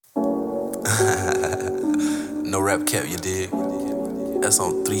No rap cap, you dig? That's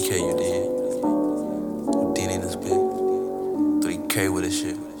on 3K, you dig? Dean in this bit. 3K with this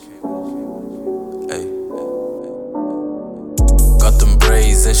shit. Hey. Got them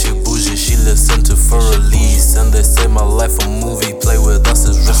braids and she bougie, she listen to for Elise. And they say my life a movie, play with us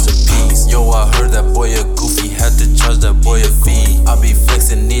is rest in peace. Yo, I heard that boy a goofy, had to charge that boy a fee. I be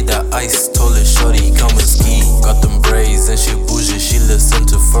flexing, need that ice, told her shorty come and ski. Got them braids and she bougie, she listen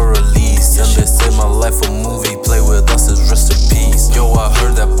to for Elise. And they say my life a movie, play with us is rest in peace. Yo, I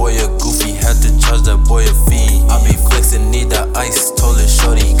heard that boy a goofy, had to charge that boy a fee. I be flexing, need that ice, told her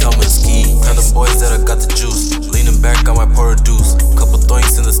shorty come and ski. Tell them boys that I got the juice, leaning back I might pour a deuce. Couple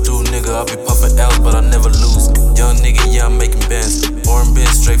things in the stew, nigga, I be puffin' L's but I never lose. Young nigga, yeah, I'm making bands, foreign bitch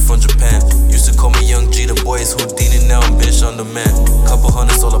straight from Japan. Used to call me Young G, the boys Houdini, now I'm bitch on demand. Couple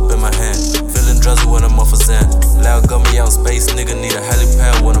hundreds all up in my hand, feeling drowsy when I'm off a Zan. Loud got me out in space, nigga, need a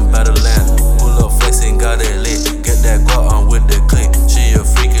helipad when I'm about to land. Pull up flexing, got it lit, get that guap on with the click. She a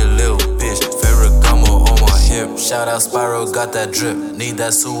freaky little bitch, Ferragamo on my hip. Shout out Spyro, got that drip, need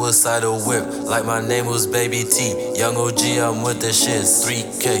that suicidal whip. Like my name was Baby T, Young OG, I'm with the shits.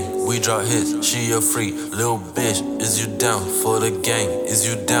 3K, we drop hits, she a freak, little bitch. Is you down for the gang? Is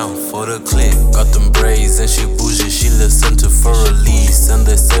you down for the click? Got them braids and she bougie, she listen to for Elise. And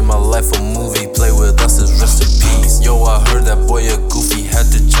they say my life a movie, play with us is rest in peace. Yo, I heard that boy a goofy,